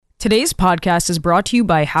Today's podcast is brought to you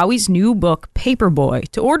by Howie's new book, Paperboy.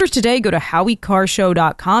 To order today, go to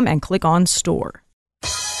howiecarshow.com and click on store.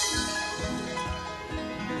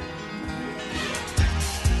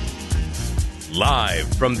 Live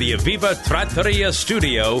from the Aviva Trattoria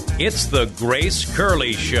studio, it's the Grace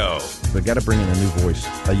Curley Show. They've got to bring in a new voice,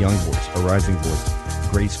 a young voice, a rising voice.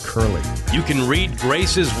 Grace Curley. You can read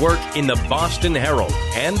Grace's work in the Boston Herald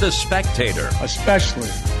and the Spectator. Especially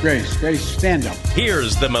Grace. Grace, stand up.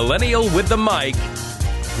 Here's the millennial with the mic,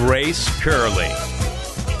 Grace Curley.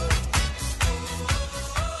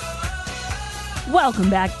 Welcome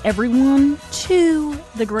back, everyone, to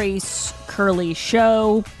the Grace Curley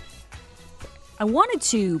Show. I wanted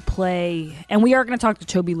to play, and we are going to talk to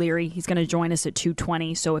Toby Leary. He's going to join us at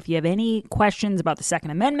 2:20. So if you have any questions about the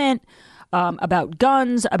Second Amendment, about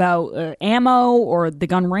guns, about ammo, or the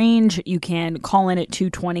gun range, you can call in at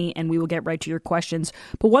 2:20 and we will get right to your questions.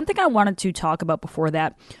 But one thing I wanted to talk about before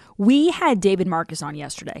that, we had David Marcus on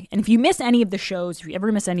yesterday. And if you miss any of the shows, if you ever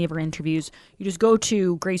miss any of our interviews, you just go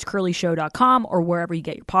to gracecurleyshow.com or wherever you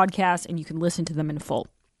get your podcasts and you can listen to them in full.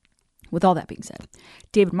 With all that being said,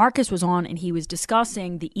 David Marcus was on and he was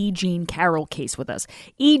discussing the E. Jean Carroll case with us.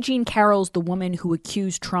 E. Jean Carroll's the woman who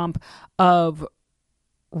accused Trump of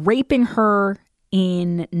raping her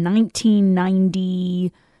in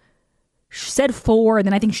 1990. She said 4, and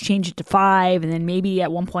then I think she changed it to 5, and then maybe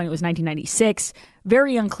at one point it was 1996.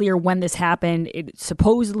 Very unclear when this happened. It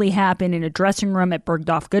supposedly happened in a dressing room at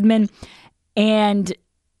Bergdorf Goodman, and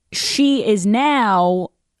she's been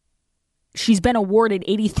awarded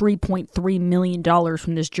 $83.3 million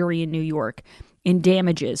from this jury in New York in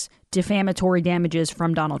damages, defamatory damages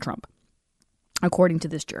from Donald Trump, according to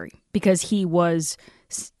this jury, because he was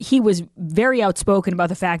very outspoken about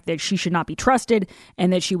the fact that she should not be trusted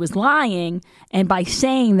and that she was lying. And by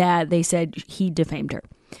saying that, they said he defamed her.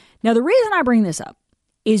 Now, the reason I bring this up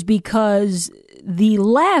is because the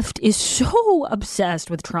left is so obsessed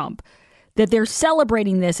with Trump that they're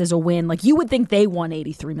celebrating this as a win. Like, you would think they won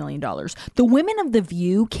 $83 million. The women of The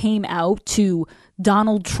View came out to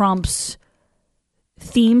Donald Trump's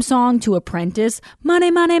theme song to Apprentice,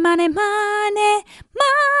 money, money, money, money,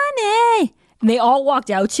 money. And they all walked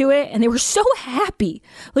out to it, and they were so happy.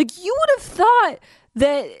 Like, you would have thought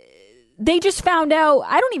that they just found out,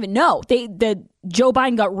 I don't even know, that Joe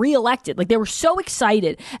Biden got reelected. Like, they were so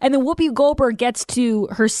excited. And then Whoopi Goldberg gets to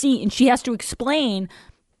her seat, and she has to explain,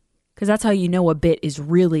 because that's how you know a bit is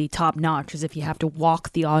really top-notch, is if you have to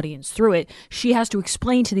walk the audience through it. She has to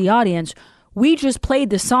explain to the audience, we just played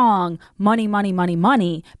the song Money, Money, Money,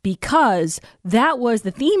 Money because that was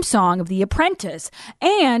the theme song of The Apprentice.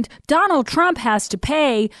 And Donald Trump has to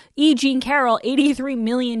pay E. Jean Carroll $83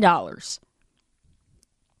 million.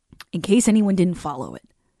 In case anyone didn't follow it.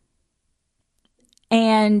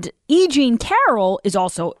 And E. Jean Carroll is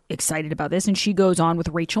also excited about this, and she goes on with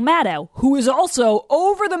Rachel Maddow, who is also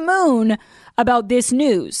over the moon about this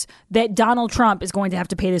news that Donald Trump is going to have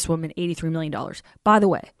to pay this woman $83 million. By the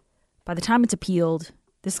way, by the time it's appealed,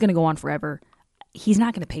 this is going to go on forever. He's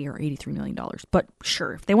not going to pay her $83 million. But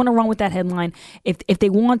sure, if they want to run with that headline, if they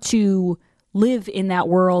want to live in that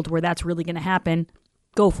world where that's really going to happen,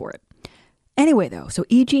 go for it. Anyway, though, so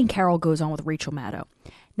E. Jean Carroll goes on with Rachel Maddow.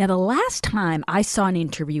 Now, the last time I saw an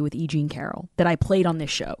interview with E. Jean Carroll that I played on this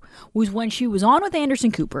show was when she was on with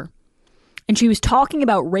Anderson Cooper, and she was talking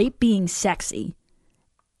about rape being sexy.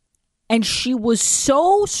 And she was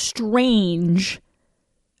so strange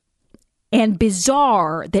and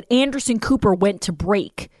bizarre that Anderson Cooper went to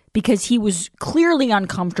break because he was clearly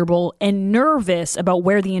uncomfortable and nervous about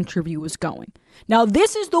where the interview was going. Now,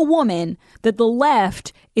 this is the woman that the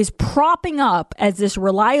left is propping up as this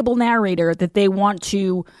reliable narrator that they want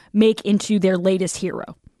to make into their latest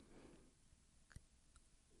hero.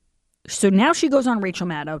 So now she goes on Rachel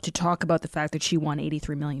Maddow to talk about the fact that she won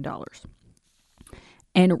 $83 million.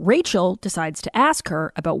 And Rachel decides to ask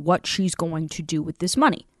her about what she's going to do with this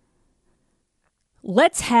money.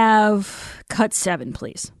 Let's have cut 7,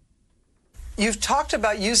 please. You've talked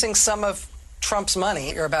about using some of Trump's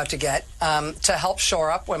money you're about to get to help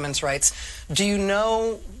shore up women's rights. Do you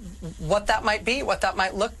know what that might be, what that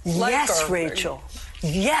might look like? Yes, Rachel.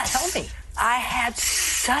 Yes. Tell me. I had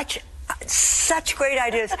such great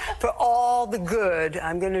ideas for all the good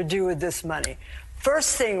I'm going to do with this money.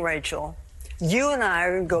 First thing, Rachel, you and I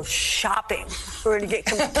are going to go shopping. We're going to get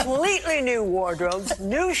completely new wardrobes,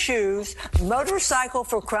 new shoes, motorcycle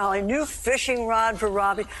for Crowley, new fishing rod for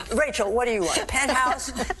Robbie. Rachel, what do you want?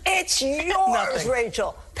 Penthouse? It's yours, Nothing.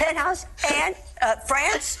 Rachel. Penthouse and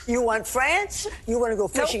France? You want France? You want to go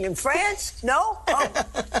fishing in France? No? Oh,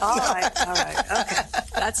 all right, okay.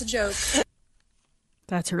 That's a joke.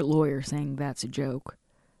 That's her lawyer saying that's a joke.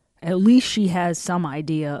 At least she has some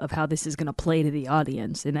idea of how this is going to play to the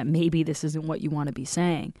audience and that maybe this isn't what you want to be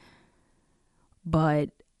saying.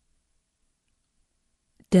 But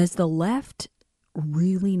does the left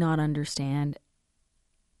really not understand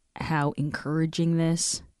how encouraging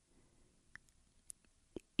this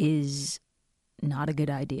is not a good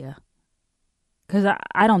idea? Because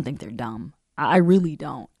I don't think they're dumb. I really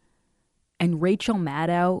don't. And Rachel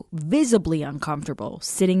Maddow, visibly uncomfortable,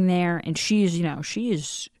 sitting there, and she's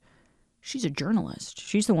a journalist.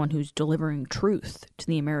 She's the one who's delivering truth to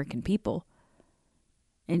the American people.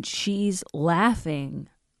 And she's laughing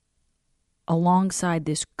alongside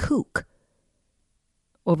this kook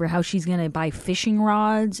over how she's going to buy fishing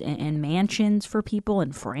rods and mansions for people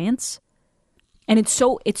in France. And it's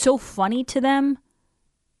so funny to them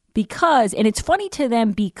because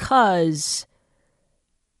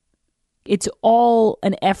it's all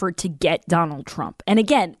an effort to get Donald Trump. And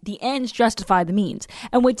again, the ends justify the means.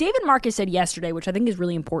 And what David Marcus said yesterday, which I think is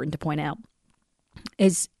really important to point out,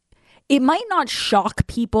 is it might not shock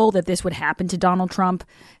people that this would happen to Donald Trump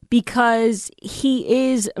because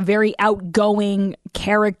he is a very outgoing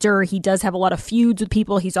character. He does have a lot of feuds with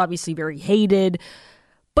people. He's obviously very hated.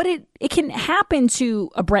 But it can happen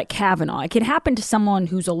to a Brett Kavanaugh. It can happen to someone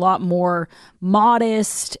who's a lot more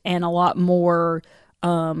modest and a lot more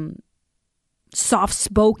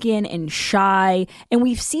soft-spoken and shy. And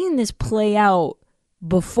we've seen this play out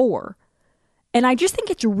before. And I just think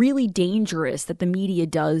it's really dangerous that the media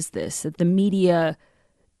does this, that the media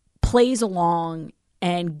plays along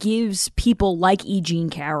and gives people like E. Jean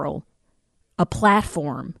Carroll a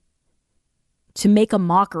platform to make a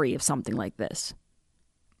mockery of something like this.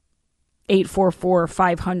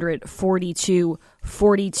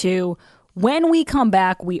 844-500-4242. When we come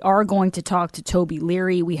back, we are going to talk to Toby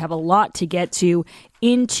Leary. We have a lot to get to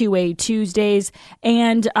in 2A Tuesdays,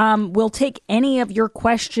 and we'll take any of your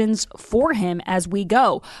questions for him as we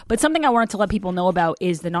go. But something I wanted to let people know about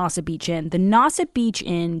is the Nauset Beach Inn. The Nauset Beach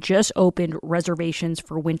Inn just opened reservations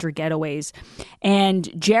for winter getaways, and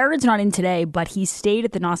Jared's not in today, but he stayed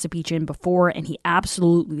at the Nauset Beach Inn before, and he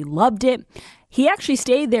absolutely loved it. He actually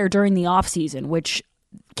stayed there during the off-season, which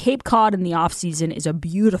Cape Cod in the off-season is a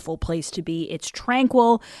beautiful place to be. It's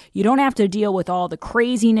tranquil. You don't have to deal with all the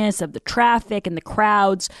craziness of the traffic and the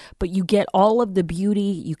crowds, but you get all of the beauty.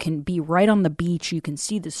 You can be right on the beach. You can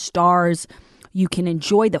see the stars. You can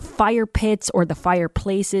enjoy the fire pits or the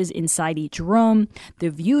fireplaces inside each room. The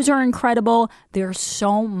views are incredible. There's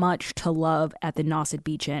so much to love at the Nauset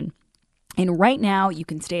Beach Inn. And right now, you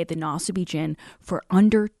can stay at the Nauset Beach Inn for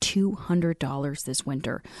under $200 this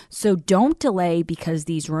winter. So don't delay because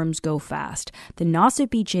these rooms go fast. The Nauset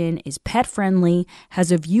Beach Inn is pet-friendly,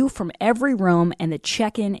 has a view from every room, and the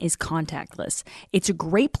check-in is contactless. It's a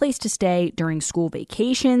great place to stay during school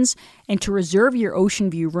vacations. And to reserve your ocean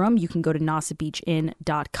view room, you can go to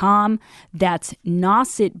nausetbeachinn.com. That's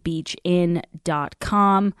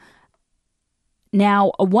nausetbeachinn.com.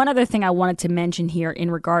 Now, one other thing I wanted to mention here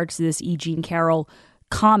in regards to this E. Jean Carroll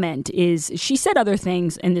comment is she said other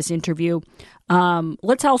things in this interview.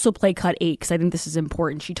 Let's also play cut 8 because I think this is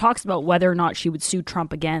important. She talks about whether or not she would sue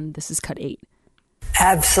Trump again. This is cut 8.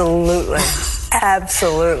 Absolutely.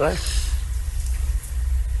 Absolutely.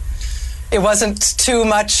 It wasn't too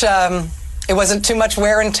much. It wasn't too much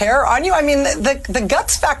wear and tear on you. I mean, the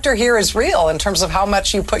guts factor here is real in terms of how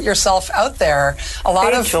much you put yourself out there. A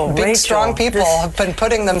lot of big, strong people have been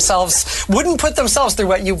wouldn't put themselves through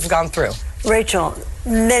what you've gone through. Rachel,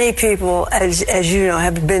 many people, as you know,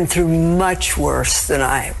 have been through much worse than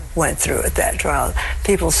I went through at that trial.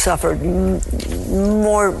 People suffered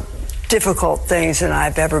more difficult things than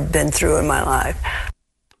I've ever been through in my life.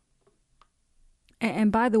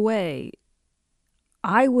 And by the way,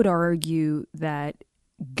 I would argue that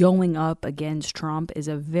going up against Trump is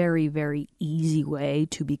a very, very easy way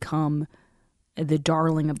to become the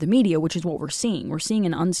darling of the media, which is what we're seeing. We're seeing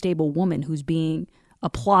an unstable woman who's being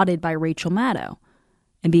applauded by Rachel Maddow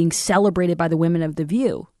and being celebrated by the women of The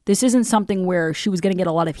View. This isn't something where she was going to get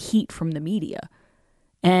a lot of heat from the media.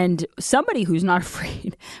 And somebody who's not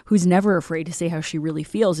afraid, who's never afraid to say how she really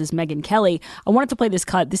feels is Megyn Kelly. I wanted to play this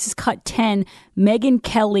cut. This is cut 10. Megyn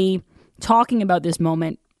Kelly talking about this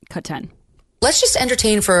moment. Cut 10. Let's just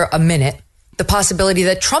entertain for a minute the possibility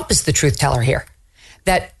that Trump is the truth teller here.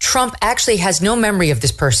 That Trump actually has no memory of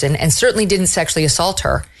this person and certainly didn't sexually assault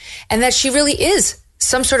her. And that she really is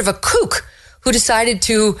some sort of a kook who decided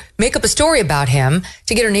to make up a story about him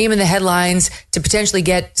to get her name in the headlines, to potentially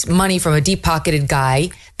get money from a deep-pocketed guy.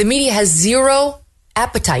 The media has zero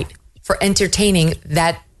appetite for entertaining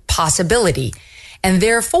that possibility. And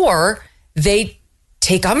therefore, they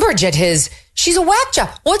take umbrage at his She's a whack job.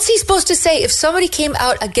 What's he supposed to say if somebody came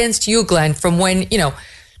out against you, Glenn, from when,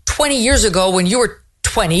 20 years ago when you were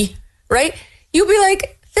 20, right? You'd be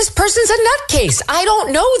like, this person's a nutcase. I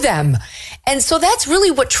don't know them. And so that's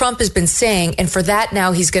really what Trump has been saying. And for that,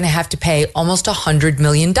 now he's going to have to pay almost $100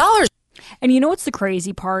 million. And you know what's the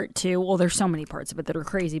crazy part too? Well, there's so many parts of it that are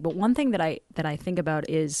crazy. But one thing that I think about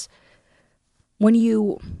is when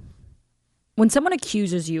someone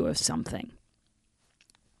accuses you of something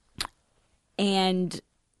and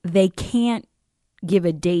they can't give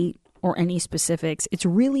a date or any specifics, it's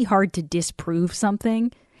really hard to disprove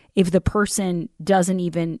something if the person doesn't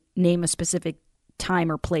even name a specific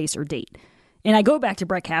time or place or date. And I go back to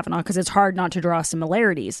Brett Kavanaugh because it's hard not to draw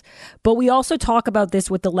similarities. But we also talk about this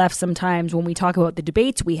with the left sometimes when we talk about the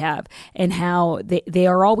debates we have and how they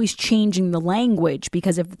are always changing the language,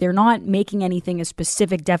 because if they're not making anything a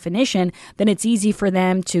specific definition, then it's easy for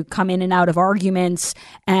them to come in and out of arguments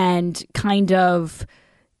and kind of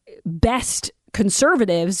best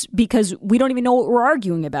conservatives because we don't even know what we're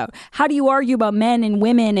arguing about. How do you argue about men and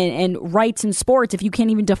women and rights in sports if you can't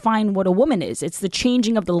even define what a woman is? It's the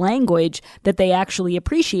changing of the language that they actually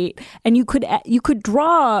appreciate. And you could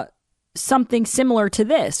draw something similar to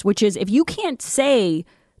this, which is if you can't say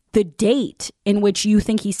the date in which you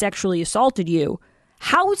think he sexually assaulted you,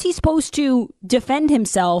 how is he supposed to defend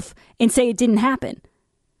himself and say it didn't happen?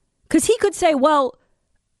 Because he could say, well,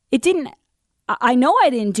 it didn't. I know I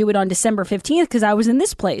didn't do it on December 15th because I was in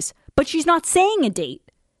this place, but she's not saying a date.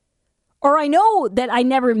 Or I know that I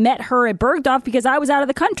never met her at Bergdorf because I was out of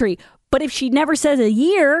the country. But if she never says a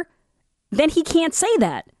year, then he can't say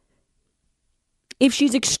that. If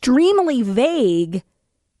she's extremely vague,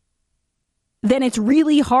 then it's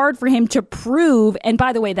really hard for him to prove. And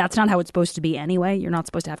by the way, that's not how it's supposed to be anyway. You're not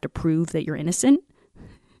supposed to have to prove that you're innocent.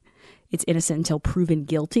 It's innocent until proven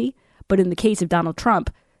guilty. But in the case of Donald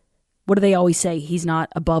Trump, what do they always say? He's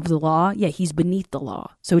not above the law. Yeah, he's beneath the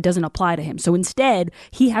law. So it doesn't apply to him. So instead,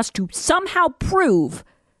 he has to somehow prove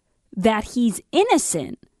that he's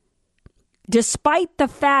innocent, despite the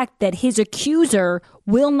fact that his accuser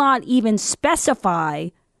will not even specify,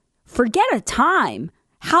 forget a time.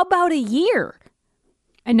 How about a year?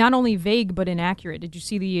 And not only vague, but inaccurate. Did you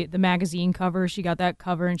see the magazine cover? She got that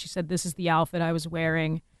cover and she said, this is the outfit I was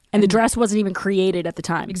wearing. And the dress wasn't even created at the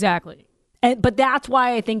time. Exactly. But that's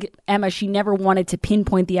why I think, Emma, she never wanted to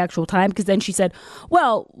pinpoint the actual time, because then she said,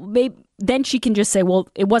 well, maybe then she can just say, well,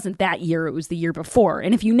 it wasn't that year, it was the year before.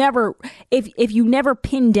 And if you never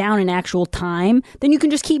pin down an actual time, then you can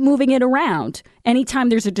just keep moving it around. Anytime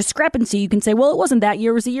there's a discrepancy, you can say, well, it wasn't that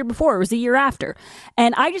year, it was the year before, it was the year after.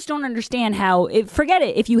 And I just don't understand how, forget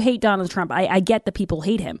it, if you hate Donald Trump, I get that people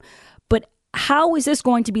hate him. But how is this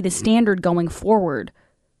going to be the standard going forward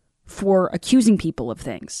for accusing people of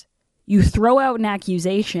things? You throw out an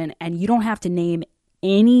accusation and you don't have to name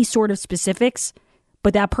any sort of specifics,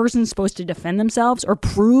 but that person's supposed to defend themselves or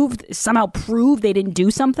somehow prove they didn't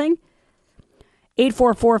do something.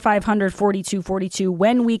 844-500-4242.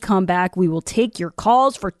 When we come back, we will take your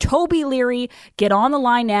calls for Toby Leary. Get on the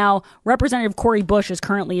line now. Representative Cori Bush is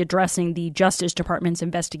currently addressing the Justice Department's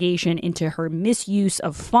investigation into her misuse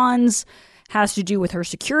of funds. Has to do with her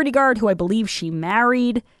security guard, who I believe she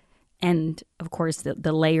married. And, of course,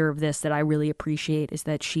 the layer of this that I really appreciate is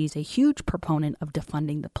that she's a huge proponent of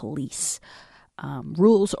defunding the police.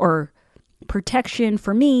 Rules or protection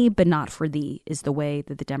for me, but not for thee, is the way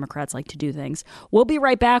that the Democrats like to do things. We'll be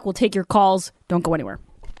right back. We'll take your calls. Don't go anywhere.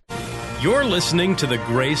 You're listening to The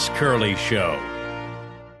Grace Curley Show.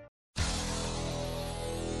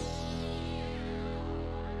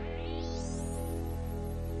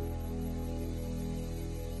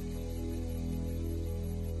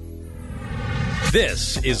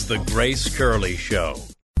 This is The Grace Curley Show.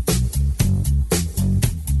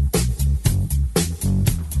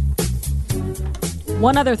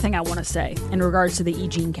 One other thing I want to say in regards to the E.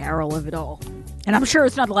 Jean Carroll of it all, and I'm sure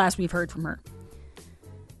it's not the last we've heard from her.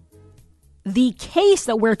 The case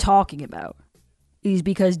that we're talking about is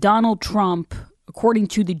because Donald Trump, according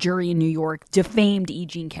to the jury in New York, defamed E.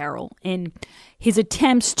 Jean Carroll in his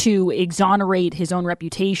attempts to exonerate his own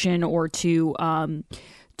reputation or to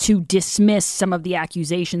dismiss some of the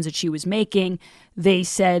accusations that she was making. They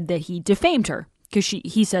said that he defamed her because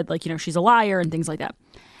he said, like, she's a liar and things like that.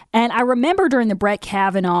 And I remember during the Brett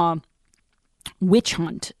Kavanaugh witch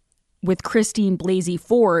hunt with Christine Blasey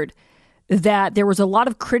Ford that there was a lot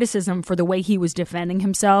of criticism for the way he was defending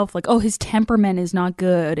himself. Like, oh, his temperament is not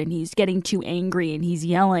good and he's getting too angry and he's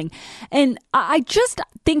yelling. And I just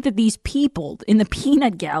think that these people in the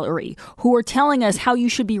peanut gallery who are telling us how you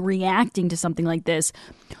should be reacting to something like this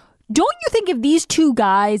Don't you think if these two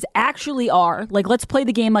guys actually are, like, let's play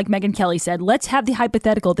the game like Megyn Kelly said, let's have the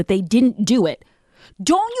hypothetical that they didn't do it.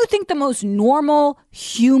 Don't you think the most normal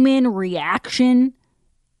human reaction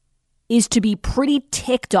is to be pretty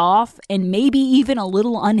ticked off and maybe even a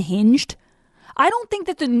little unhinged? I don't think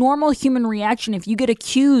that the normal human reaction, if you get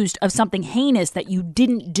accused of something heinous that you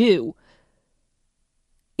didn't do,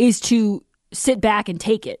 is to sit back and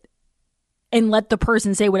take it and let the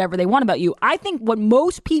person say whatever they want about you. I think what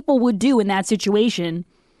most people would do in that situation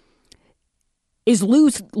is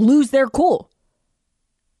lose their cool.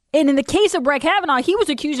 And in the case of Brett Kavanaugh, he was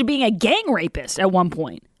accused of being a gang rapist at one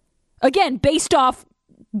point. Again, based off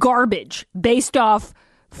garbage, based off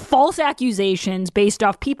false accusations, based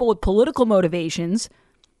off people with political motivations.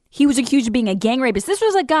 He was accused of being a gang rapist. This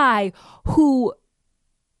was a guy who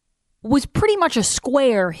was pretty much a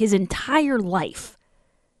square his entire life.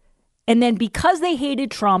 And then because they hated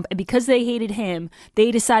Trump and because they hated him,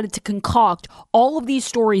 they decided to concoct all of these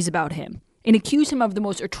stories about him and accuse him of the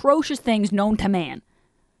most atrocious things known to man.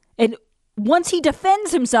 And once he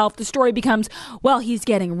defends himself, the story becomes, well, he's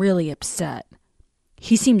getting really upset.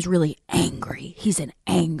 He seems really angry. He's an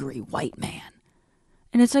angry white man.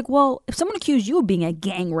 And it's like, well, if someone accused you of being a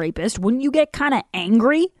gang rapist, wouldn't you get kind of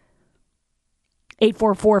angry?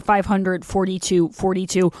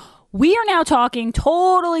 844-500-4242. We are now talking,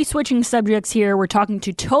 totally switching subjects here. We're talking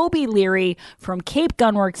to Toby Leary from Cape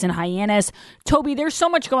Gunworks in Hyannis. Toby, there's so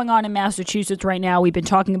much going on in Massachusetts right now. We've been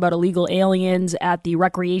talking about illegal aliens at the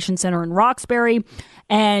Recreation Center in Roxbury,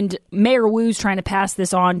 and Mayor Wu's trying to pass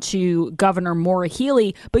this on to Governor Maura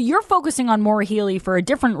Healey. But you're focusing on Maura Healey for a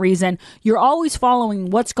different reason. You're always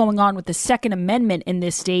following what's going on with the Second Amendment in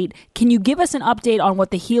this state. Can you give us an update on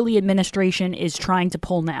what the Healey administration is trying to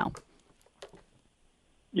pull now?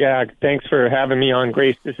 Yeah, thanks for having me on,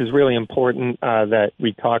 Grace. This is really important that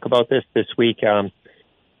we talk about this week.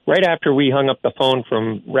 Right after we hung up the phone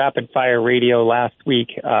from Rapid Fire Radio last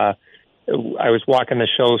week, I was walking the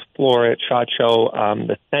show's floor at SHOT Show.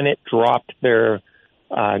 The Senate dropped their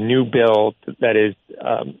new bill that is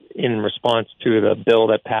in response to the bill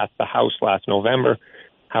that passed the House last November,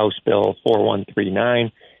 House Bill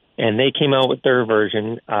 4139. And they came out with their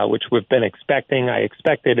version, which we've been expecting. I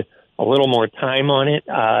expected a little more time on it,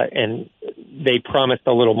 and they promised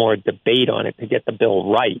a little more debate on it to get the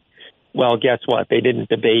bill right. Well, guess what? They didn't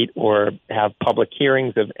debate or have public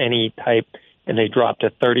hearings of any type, and they dropped a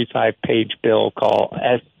 35-page bill called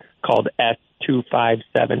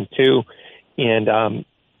S2572, and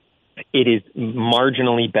it is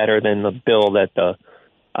marginally better than the bill that the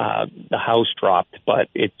House dropped, but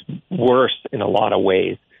it's worse in a lot of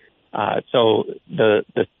ways. So the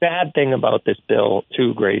sad thing about this bill,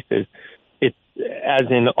 too, Grace, is it's, as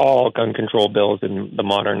in all gun control bills in the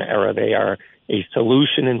modern era, they are a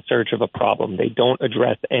solution in search of a problem. They don't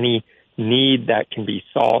address any need that can be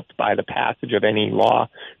solved by the passage of any law.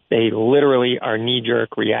 They literally are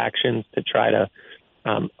knee-jerk reactions to try to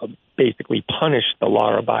basically punish the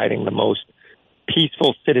law-abiding, the most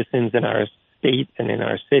peaceful citizens in our states and in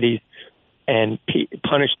our cities, and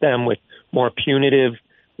punish them with more punitive,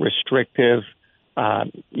 restrictive,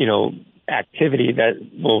 activity that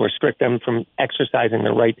will restrict them from exercising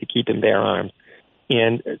their right to keep and bear arms.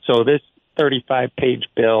 And so this 35-page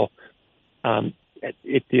bill,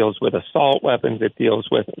 it deals with assault weapons. It deals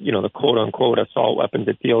with, the quote-unquote assault weapons.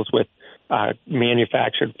 It deals with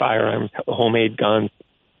manufactured firearms, homemade guns.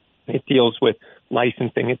 It deals with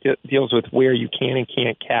licensing. It deals with where you can and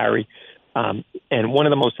can't carry. And one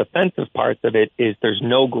of the most offensive parts of it is there's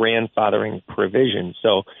no grandfathering provision.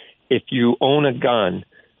 So if you own a gun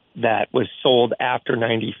that was sold after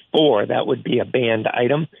 94, that would be a banned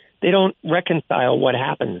item. They don't reconcile what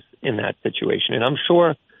happens in that situation. And I'm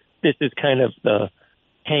sure this is kind of the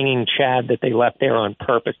hanging chad that they left there on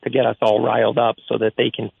purpose to get us all riled up so that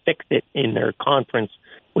they can fix it in their conference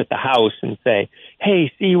with the House and say,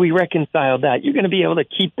 hey, see, we reconciled that. You're going to be able to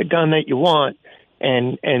keep the gun that you want.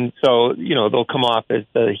 And so, they'll come off as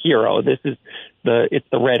the hero. It's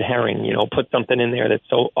the red herring, put something in there that's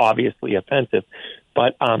so obviously offensive.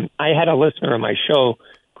 But I had a listener on my show,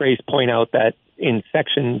 Grace, point out that in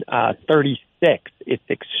Section 36, it's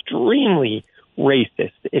extremely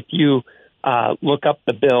racist. If you look up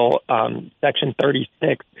the bill, Section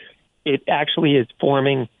 36, it actually is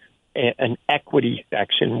forming an equity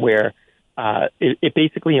section where it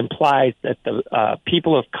basically implies that the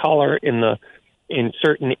people of color in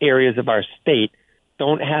certain areas of our state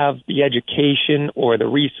don't have the education or the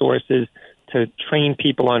resources to train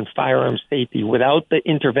people on firearms safety without the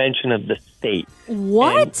intervention of the state.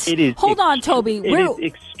 What? And it is Hold on, Toby. It is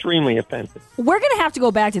extremely offensive. We're going to have to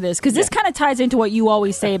go back to this because this kind of ties into what you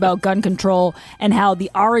always say about gun control and how the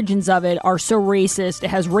origins of it are so racist. It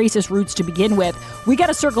has racist roots to begin with. We got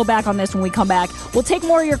to circle back on this when we come back. We'll take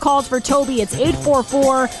more of your calls for Toby. It's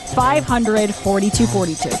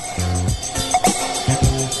 844-500-4242.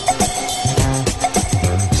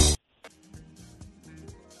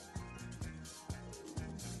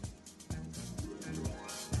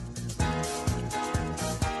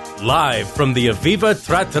 Live from the Aviva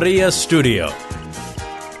Trattoria studio.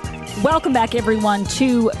 Welcome back, everyone,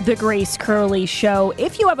 to the Grace Curley Show.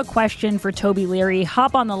 If you have a question for Toby Leary,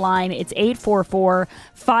 hop on the line. It's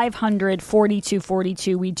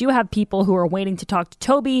 844-500-4242. We do have people who are waiting to talk to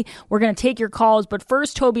Toby. We're going to take your calls. But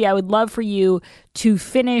first, Toby, I would love for you to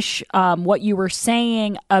finish what you were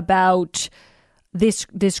saying about this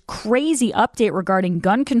crazy update regarding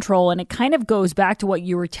gun control. And it kind of goes back to what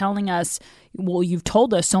you were telling us. Well, you've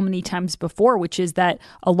told us so many times before, which is that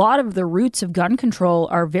a lot of the roots of gun control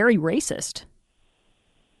are very racist.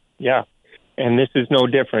 Yeah, and this is no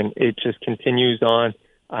different. It just continues on.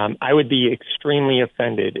 I would be extremely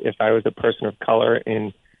offended if I was a person of color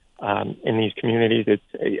in these communities.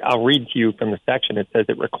 I'll read to you from the section. It says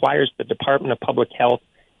it requires the Department of Public Health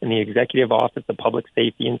and the Executive Office of Public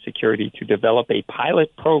Safety and Security to develop a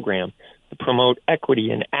pilot program to promote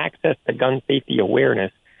equity and access to gun safety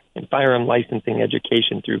awareness and firearm licensing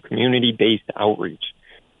education through community-based outreach.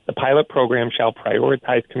 The pilot program shall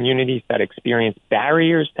prioritize communities that experience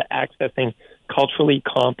barriers to accessing culturally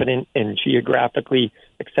competent and geographically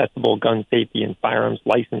accessible gun safety and firearms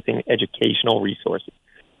licensing educational resources.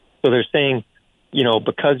 So they're saying,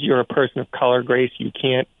 because you're a person of color, Grace, you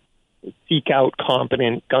can't seek out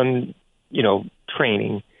competent gun,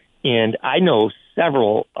 training. And I know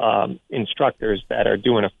several instructors that are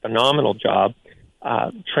doing a phenomenal job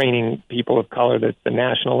training people of color. That's the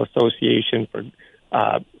National Association for,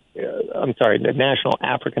 the National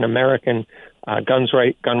African American Gun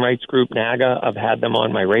Rights Group, NAGA. I've had them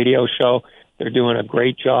on my radio show. They're doing a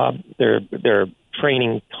great job. They're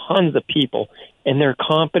training tons of people, and they're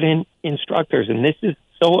competent instructors. And this is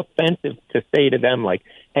so offensive to say to them, like,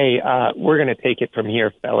 hey, we're going to take it from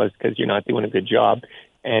here, fellas, because you're not doing a good job.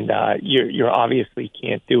 And you obviously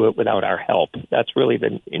can't do it without our help. That's really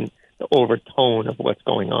the overtone of what's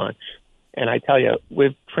going on. And I tell you,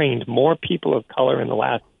 we've trained more people of color in the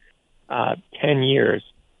last 10 years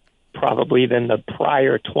probably than the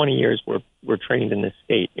prior 20 years were trained in this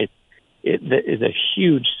state. It is a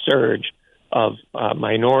huge surge of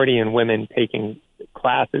minority and women taking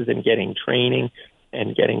classes and getting training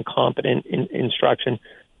and getting competent instruction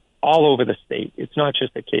all over the state. It's not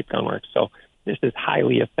just at Cape Gunworks. So this is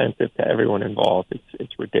highly offensive to everyone involved.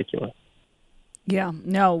 It's ridiculous. Yeah,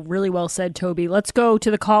 no, really well said, Toby. Let's go to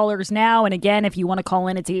the callers now. And again, if you want to call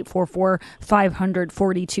in, it's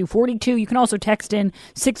 844-500-4242. You can also text in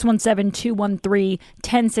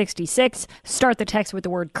 617-213-1066. Start the text with the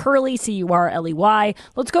word Curly, Curley.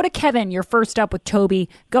 Let's go to Kevin. You're first up with Toby.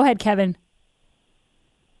 Go ahead, Kevin.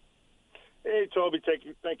 Hey, Toby. Thank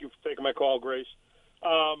you for taking my call, Grace.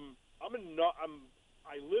 I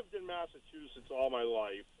lived in Massachusetts all my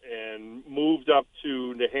life and moved up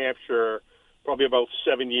to New Hampshire probably about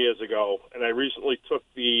 7 years ago, and I recently took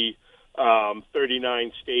the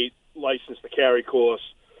 39-state license to carry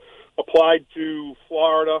course, applied to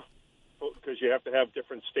Florida because you have to have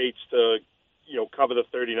different states to, cover the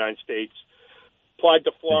 39 states. Applied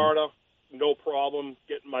to Florida, no problem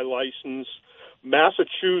getting my license.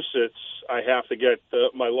 Massachusetts, I have to get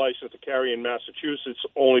my license to carry in Massachusetts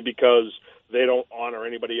only because they don't honor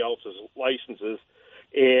anybody else's licenses.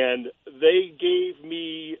 And they gave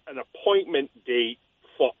me an appointment date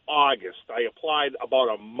for August. I applied about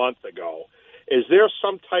a month ago. Is there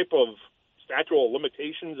some type of statute of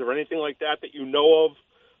limitations or anything like that you know of?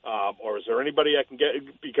 Or is there anybody I can get?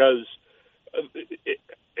 Because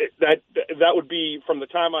that would be, from the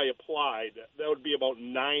time I applied, that would be about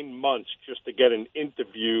 9 months just to get an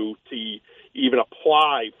interview to even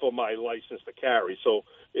apply for my license to carry. So,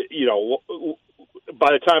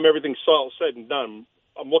 by the time everything's all said and done,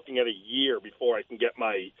 I'm looking at a year before I can get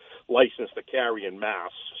my license to carry in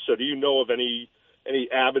Mass. So do you know of any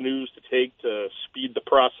avenues to take to speed the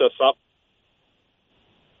process up?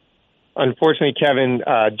 Unfortunately, Kevin,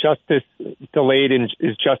 justice delayed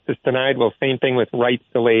is justice denied. Well, same thing with rights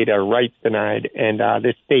delayed or rights denied. And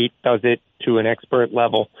this state does it to an expert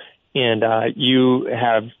level. And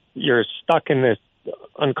you're stuck in this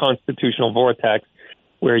unconstitutional vortex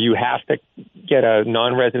where you have to get a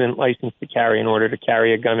non-resident license to carry in order to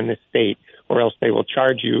carry a gun in this state, or else they will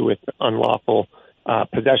charge you with unlawful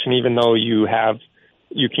possession, even though you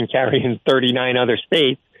can carry in 39 other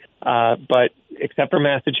states. But except for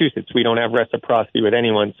Massachusetts, we don't have reciprocity with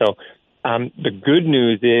anyone. So the good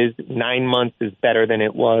news is 9 months is better than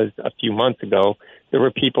it was a few months ago. There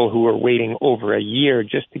were people who were waiting over a year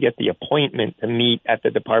just to get the appointment to meet at the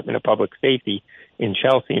Department of Public Safety in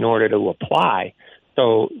Chelsea in order to apply.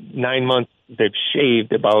 So 9 months, they've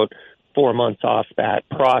shaved about 4 months off that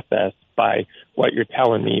process by what you're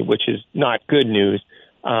telling me, which is not good news.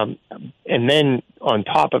 And then on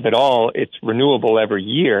top of it all, it's renewable every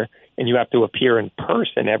year, and you have to appear in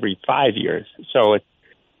person every 5 years. So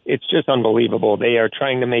it's just unbelievable. They are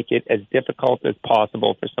trying to make it as difficult as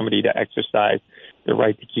possible for somebody to exercise the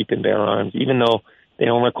right to keep and bear arms, even though they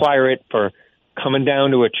don't require it for coming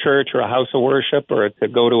down to a church or a house of worship, or to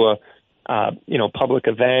go to a public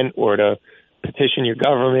event, or to petition your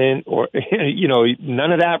government, or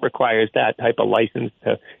none of that requires that type of license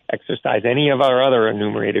to exercise any of our other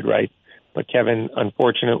enumerated rights. But Kevin,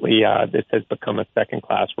 unfortunately, this has become a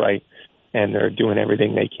second-class right, and they're doing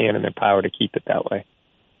everything they can in their power to keep it that way.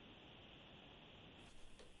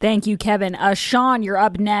 Thank you, Kevin. Sean, you're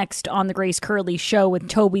up next on the Grace Curley Show with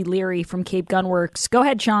Toby Leary from Cape Gunworks. Go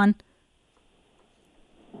ahead, Sean.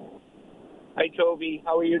 Hi, Toby.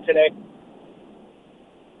 How are you today?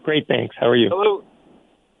 Great, thanks. How are you? Hello.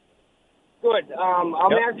 Good. I'm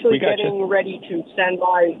actually getting ready to send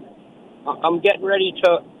I'm getting ready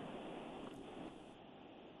to...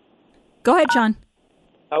 Go ahead, Sean.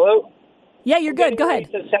 Hello? Yeah, you're good. Go ahead.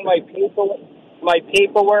 To send my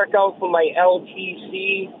paperwork out for my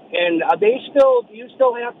LTC, and do you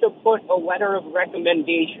still have to put a letter of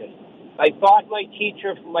recommendation? I thought my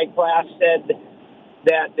teacher from my class said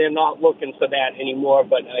that they're not looking for that anymore,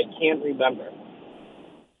 but I can't remember.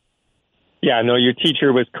 Yeah, no, your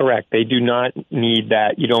teacher was correct. They do not need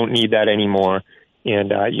that. You don't need that anymore.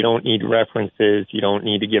 And you don't need references. You don't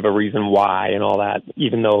need to give a reason why and all that,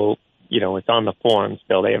 even though, it's on the form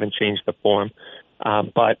still. They haven't changed the form.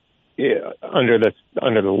 But under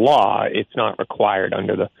the law, it's not required.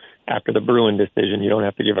 After the Bruin decision, you don't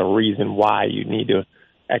have to give a reason why you need to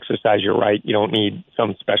exercise your right. You don't need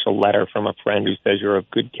some special letter from a friend who says you're of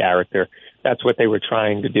good character. That's what they were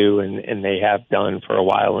trying to do, and they have done for a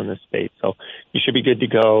while in this state. So you should be good to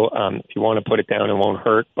go. If you want to put it down, it won't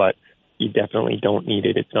hurt, but you definitely don't need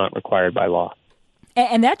it. It's not required by law.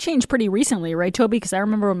 And that changed pretty recently, right, Toby? Because I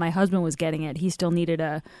remember when my husband was getting it, he still needed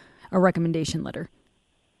a recommendation letter.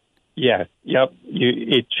 Yeah, yep.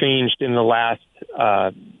 It changed in the last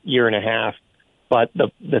year and a half, but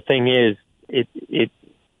the thing is, it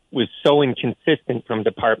was so inconsistent from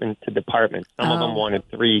department to department. Some of them wanted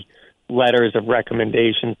 3 letters of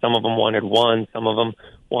recommendation. Some of them wanted 1. Some of them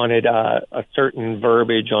wanted a certain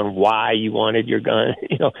verbiage on why you wanted your gun.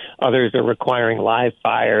 Others are requiring live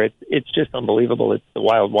fire. It's just unbelievable. It's the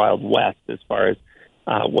wild, wild west as far as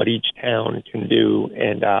what each town can do.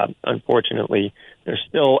 And unfortunately, they're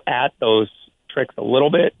still at those tricks a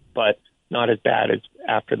little bit, but not as bad as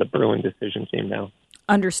after the Bruin decision came down.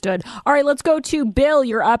 Understood. All right, let's go to Bill.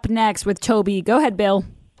 You're up next with Toby. Go ahead, Bill.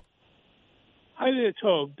 Hi there,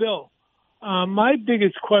 Toby. Bill, my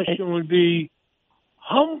biggest question would be,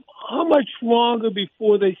 how much longer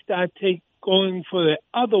before they start going for the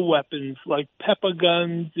other weapons like pepper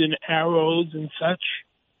guns and arrows and such?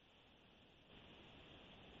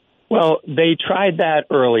 Well, they tried that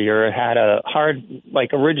earlier. It had a hard,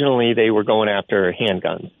 originally they were going after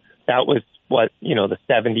handguns. That was what, the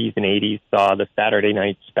 70s and 80s saw, the Saturday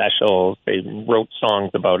night specials. They wrote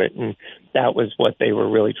songs about it, and that was what they were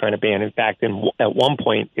really trying to ban. In fact, at one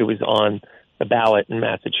point, it was on the ballot in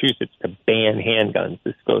Massachusetts to ban handguns.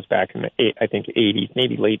 This goes back in the, I think, 80s,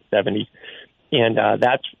 maybe late 70s. And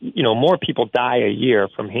that's, more people die a year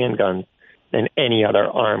from handguns than any other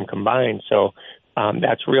arm combined. So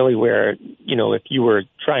that's really where, if you were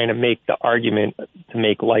trying to make the argument to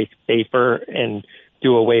make life safer and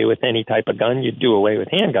do away with any type of gun, you'd do away with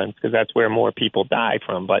handguns because that's where more people die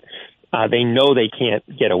from. But they know they can't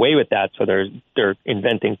get away with that, so they're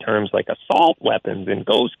inventing terms like assault weapons and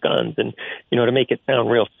ghost guns, and to make it sound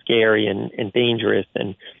real scary and dangerous.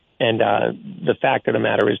 And the fact of the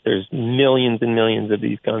matter is, there's millions and millions of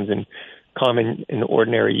these guns in common and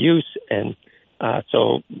ordinary use, and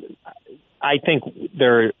so I think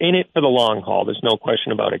they're in it for the long haul. There's no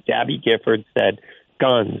question about it. Gabby Gifford said,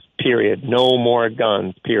 "Guns, period. No more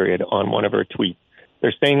guns, period," on one of her tweets.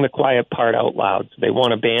 They're saying the quiet part out loud. So they want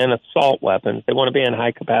to ban assault weapons. They want to ban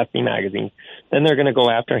high-capacity magazines. Then they're going to go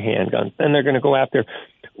after handguns. Then they're going to go after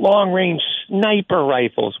long-range sniper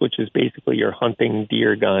rifles, which is basically your hunting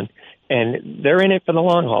deer gun. And they're in it for the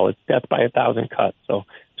long haul. It's death by 1,000 cuts. So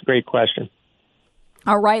it's a great question.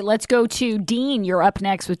 All right, let's go to Dean. You're up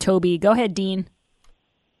next with Toby. Go ahead, Dean.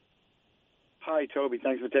 Hi, Toby.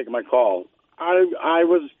 Thanks for taking my call. I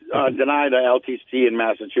was denied a LTC in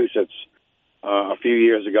Massachusetts a few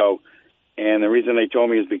years ago, and the reason they told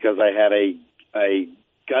me is because I had a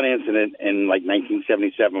gun incident in like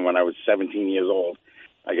 1977 when I was 17 years old.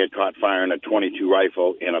 I got caught firing a .22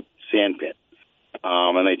 rifle in a sand pit,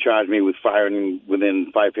 and they charged me with firing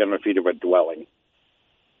within 500 feet of a dwelling.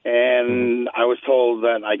 And I was told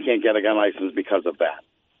that I can't get a gun license because of that.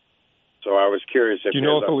 So I was curious if... Do you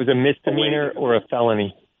know if it was a misdemeanor or a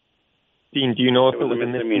felony? Dean, do you know if it was a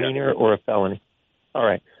misdemeanor or a felony? All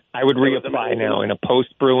right. I would reapply now. In a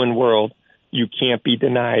post-Bruin world, you can't be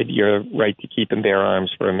denied your right to keep and bear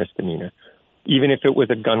arms for a misdemeanor. Even if it was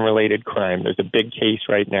a gun-related crime, there's a big case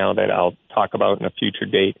right now that I'll talk about in a future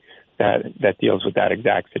date that deals with that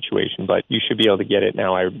exact situation. But you should be able to get it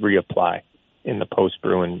now. I would reapply in the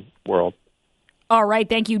post-Bruin world. All right.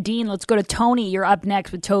 Thank you, Dean. Let's go to Tony. You're up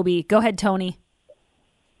next with Toby. Go ahead, Tony.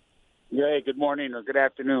 Hey, good morning or good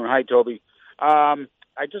afternoon. Hi, Toby. I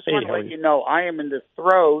just want to let you know I am in the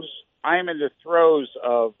throes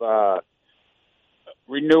of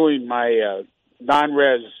renewing my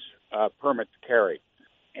non-res permit to carry.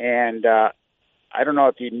 And I don't know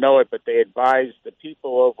if you know it, but they advise the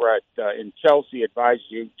people over at in Chelsea advise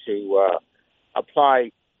you to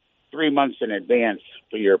apply 3 months in advance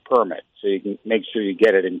for your permit so you can make sure you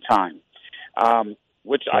get it in time,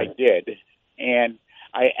 which I did. And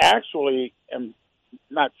I actually am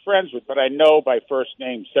not friends with, but I know by first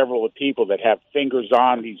name several of the people that have fingers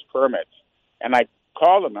on these permits. And I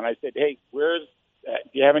called them and I said, hey, do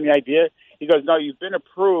you have any idea? He goes, no, you've been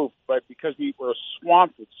approved, but because we were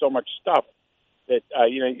swamped with so much stuff that,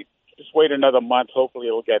 you just wait another month. Hopefully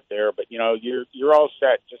it'll get there. But, you're all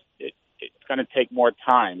set. Just it's going to take more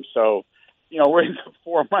time. So, we're in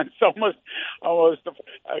 4 months, almost, a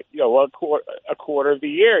quarter of the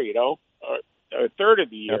year, or a third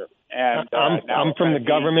of the year. And I'm from the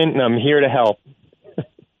government, and I'm here to help.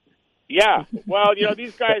 Yeah. Well,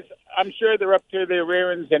 these guys, I'm sure they're up to their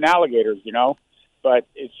rear ends and alligators, but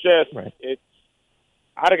it's just, it's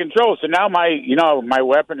out of control. So now my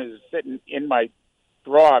weapon is sitting in my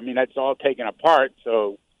drawer. I mean, that's all taken apart.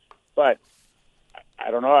 So, but I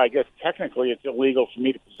don't know. I guess technically it's illegal for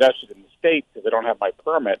me to possess it in the state because I don't have my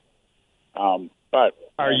permit. But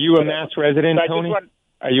are you a Mass resident, Tony?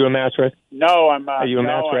 Are you a Mass resident? No, Are you a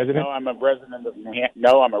Mass resident? No, I'm a resident of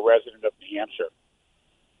I'm a resident of New Hampshire.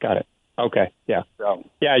 Got it. Okay. Yeah. So,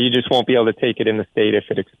 yeah, you just won't be able to take it in the state if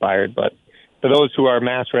it expired. But for those who are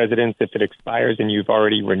Mass residents, if it expires and you've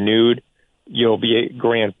already renewed, you'll be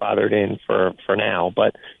grandfathered in for now.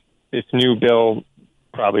 But this new bill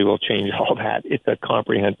probably will change all that. It's a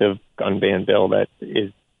comprehensive gun ban bill that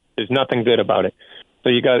there's nothing good about it. So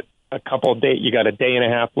you got you got a day and a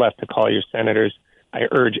half left to call your senators. I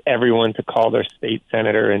urge everyone to call their state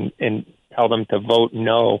senator and tell them to vote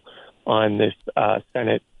no on this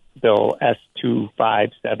Senate Bill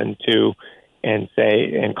S2572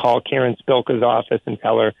 and call Karen Spilka's office and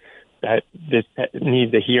tell her that this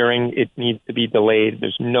needs a hearing. It needs to be delayed.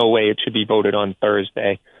 There's no way it should be voted on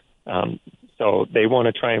Thursday. So they want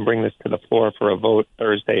to try and bring this to the floor for a vote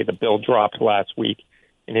Thursday. The bill dropped last week,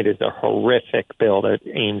 and it is a horrific bill that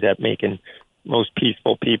aims at making most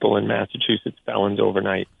peaceful people in Massachusetts felons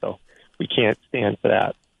overnight. So we can't stand for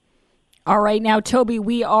that. All right. Now, Toby,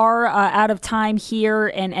 we are out of time here,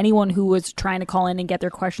 and anyone who was trying to call in and get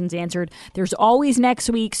their questions answered, there's always next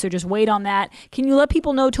week, so just wait on that. Can you let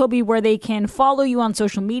people know, Toby, where they can follow you on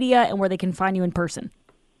social media and where they can find you in person?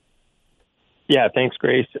 Yeah, thanks,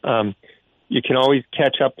 Grace. You can always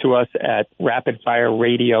catch up to us at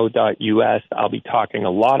rapidfireradio.us. I'll be talking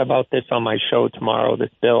a lot about this on my show tomorrow,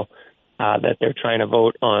 this bill that they're trying to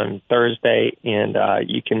vote on Thursday. And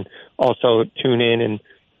you can also tune in and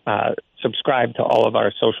subscribe to all of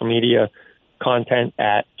our social media content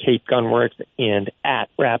at Cape Gunworks and at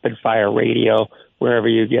Rapid Fire Radio, wherever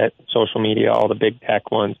you get social media, all the big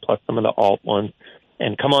tech ones, plus some of the alt ones.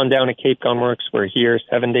 And come on down to Cape Gunworks. We're here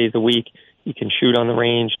 7 days a week. You can shoot on the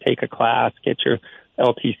range, take a class, get your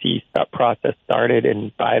LTC process started,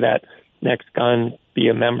 and buy that next gun, be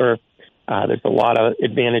a member. There's a lot of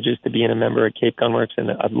advantages to being a member at Cape Gunworks, and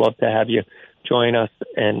I'd love to have you join us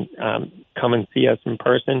and come and see us in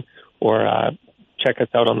person, or check us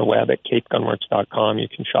out on the web at capegunworks.com. You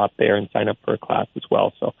can shop there and sign up for a class as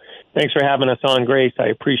well. So thanks for having us on, Grace. I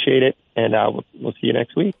appreciate it, and we'll see you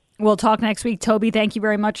next week. We'll talk next week. Toby, thank you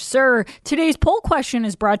very much, sir. Today's poll question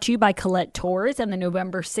is brought to you by Colette Tours and the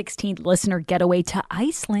November 16th listener getaway to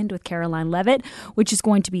Iceland with Caroline Levitt, which is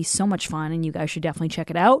going to be so much fun, and you guys should definitely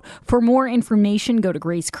check it out. For more information, go to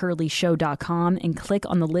gracecurleyshow.com and click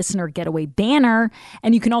on the listener getaway banner.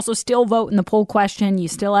 And you can also still vote in the poll question. You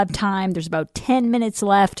still have time. There's about 10 minutes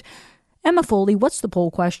left. Emma Foley, what's the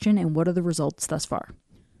poll question and what are the results thus far?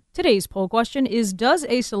 Today's poll question is, does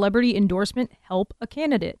a celebrity endorsement help a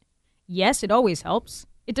candidate? Yes, it always helps.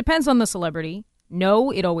 It depends on the celebrity.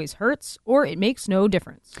 No, it always hurts, or it makes no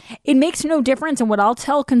difference. It makes no difference. And what I'll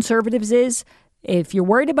tell conservatives is, if you're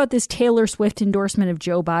worried about this Taylor Swift endorsement of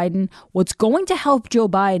Joe Biden, what's going to help Joe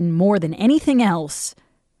Biden more than anything else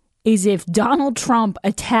is if Donald Trump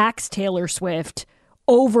attacks Taylor Swift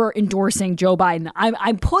over endorsing Joe Biden.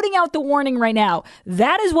 I'm putting out the warning right now.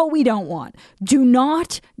 That is what we don't want. Do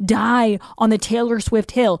not die on the Taylor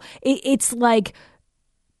Swift hill. It's like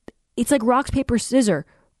rock, paper, scissors.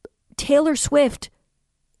 Taylor Swift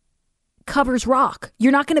covers rock.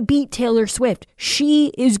 You're not going to beat Taylor Swift.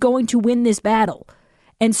 She is going to win this battle.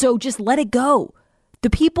 And so just let it go. The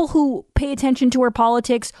people who pay attention to her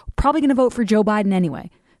politics are probably going to vote for Joe Biden anyway.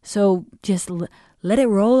 So just let it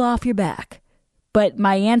roll off your back. But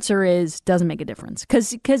my answer is, doesn't make a difference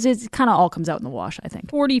because it kind of all comes out in the wash, I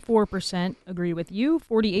think. 44% agree with you.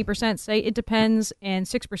 48% say it depends. And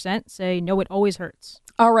 6% say, no, it always hurts.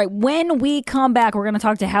 All right. When we come back, we're going to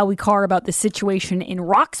talk to Howie Carr about the situation in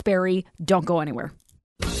Roxbury. Don't go anywhere.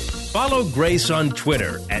 Follow Grace on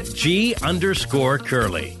Twitter at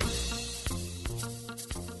 @G_Curly.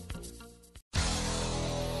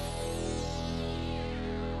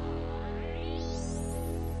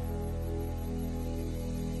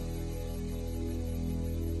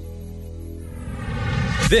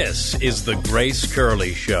 This is the Grace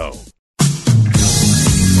Curley Show.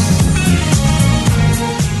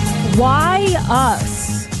 Why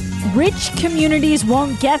us? Rich communities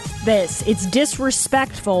won't get this. It's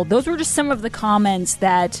disrespectful. Those were just some of the comments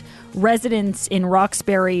that residents in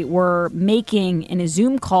Roxbury were making in a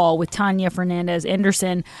Zoom call with Tanya Fernandez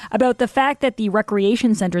Anderson about the fact that the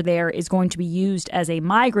recreation center there is going to be used as a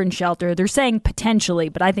migrant shelter. They're saying potentially,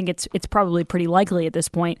 but I think it's probably pretty likely at this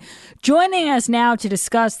point. Joining us now to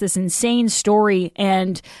discuss this insane story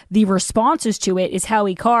and the responses to it is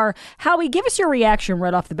Howie Carr. Howie, give us your reaction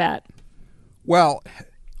right off the bat. Well,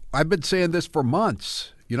 I've been saying this for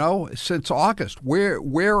months, since August.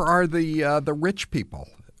 Where are the rich people?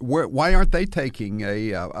 Why aren't they taking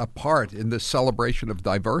a part in this celebration of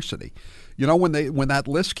diversity? When that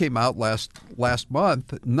list came out last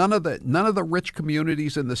month, none of the rich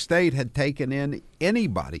communities in the state had taken in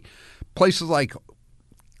anybody. Places like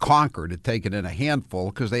Concord had taken in a handful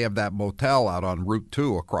because they have that motel out on Route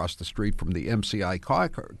 2 across the street from the MCI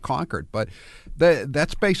Concord. But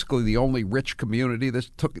that's basically the only rich community that's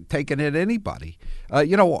taken in anybody.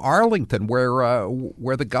 Arlington,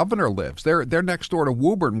 where the governor lives, they're next door to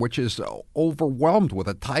Woburn, which is overwhelmed with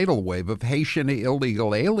a tidal wave of Haitian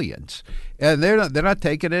illegal aliens, and they're not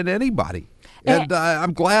taking in anybody. And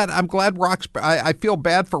I'm glad Roxbury. I feel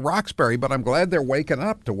bad for Roxbury, but I'm glad they're waking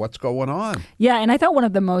up to what's going on. Yeah, and I thought one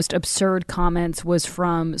of the most absurd comments was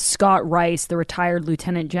from Scott Rice, the retired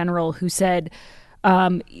lieutenant general, who said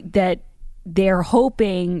that they're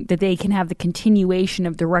hoping that they can have the continuation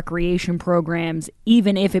of the recreation programs,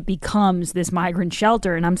 even if it becomes this migrant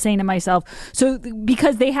shelter. And I'm saying to myself, so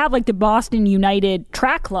because they have like the Boston United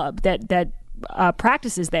track club that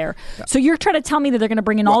practices there. So you're trying to tell me that they're going to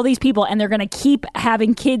bring in all these people and they're going to keep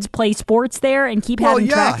having kids play sports there and keep having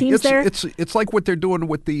track teams there? It's like what they're doing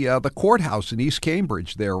with the courthouse in East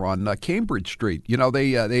Cambridge there on Cambridge Street.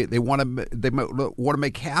 They want to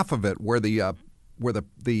make half of it where the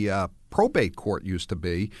probate court used to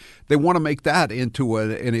be. They want to make that into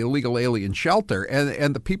an illegal alien shelter.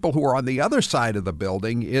 And the people who are on the other side of the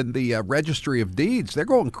building in the registry of deeds, they're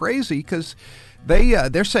going crazy because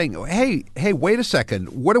they're saying, hey, wait a second,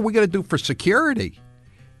 what are we going to do for security?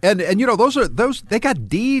 And those they got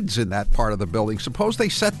deeds in that part of the building. Suppose they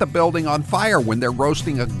set the building on fire when they're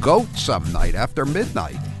roasting a goat some night after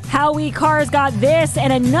midnight. Howie Carr's got this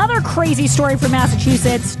and another crazy story from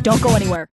Massachusetts. Don't go anywhere.